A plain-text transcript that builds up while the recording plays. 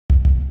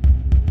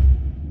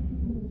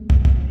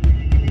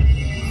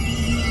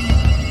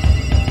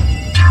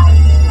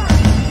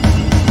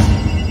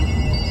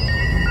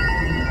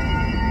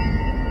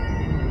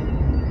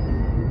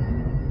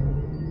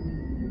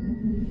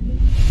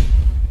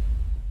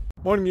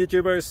Morning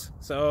YouTubers.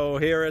 So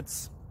here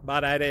it's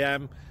about 8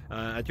 a.m.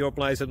 At your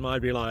place it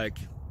might be like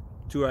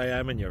 2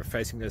 a.m. and you're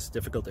facing this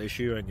difficult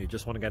issue and you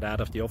just want to get out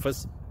of the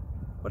office.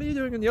 What are you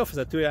doing in the office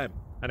at 2 a.m.?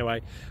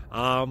 Anyway,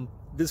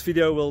 this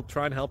video will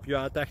try and help you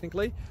out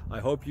technically. I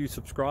hope you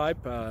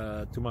subscribe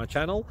to my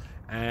channel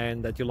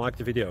and that you like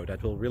the video.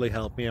 That will really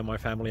help me and my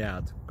family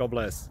out. God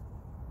bless.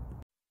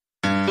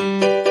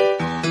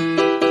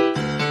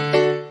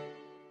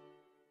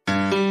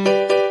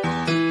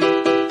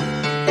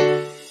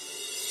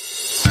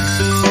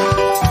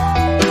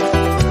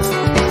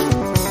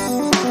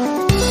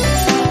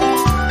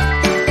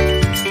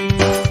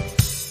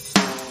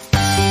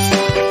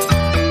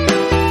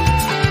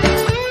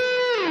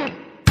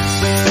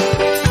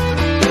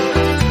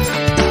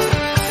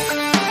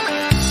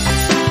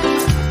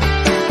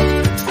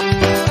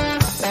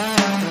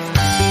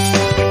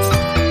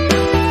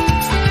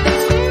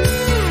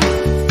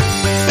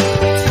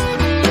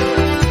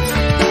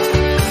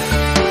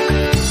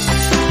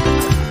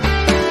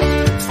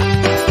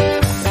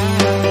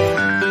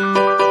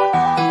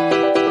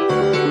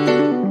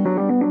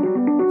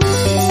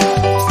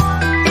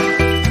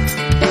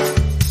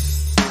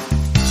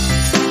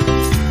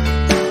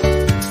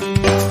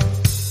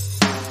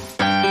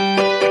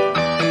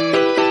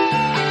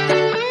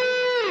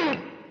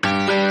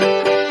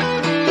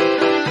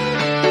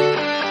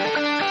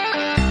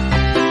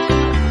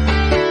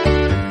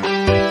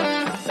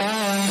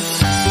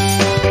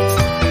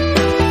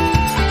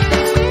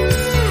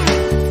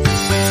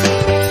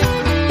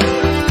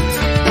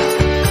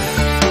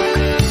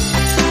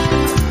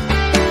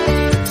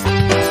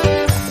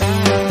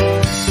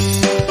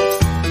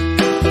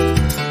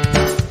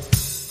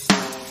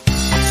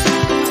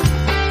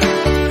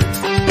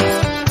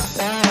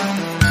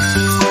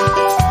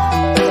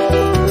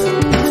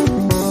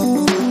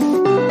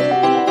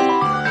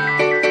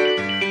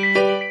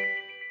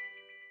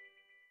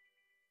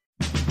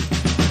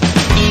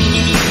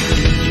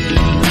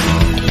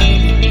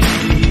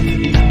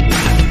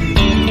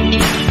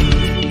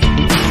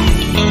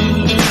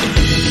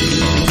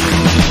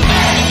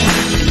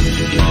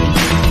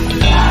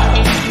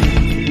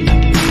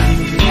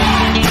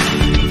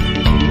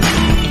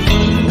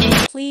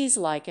 Please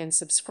like and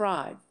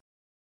subscribe.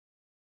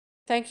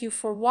 Thank you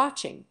for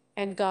watching,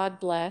 and God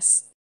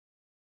bless.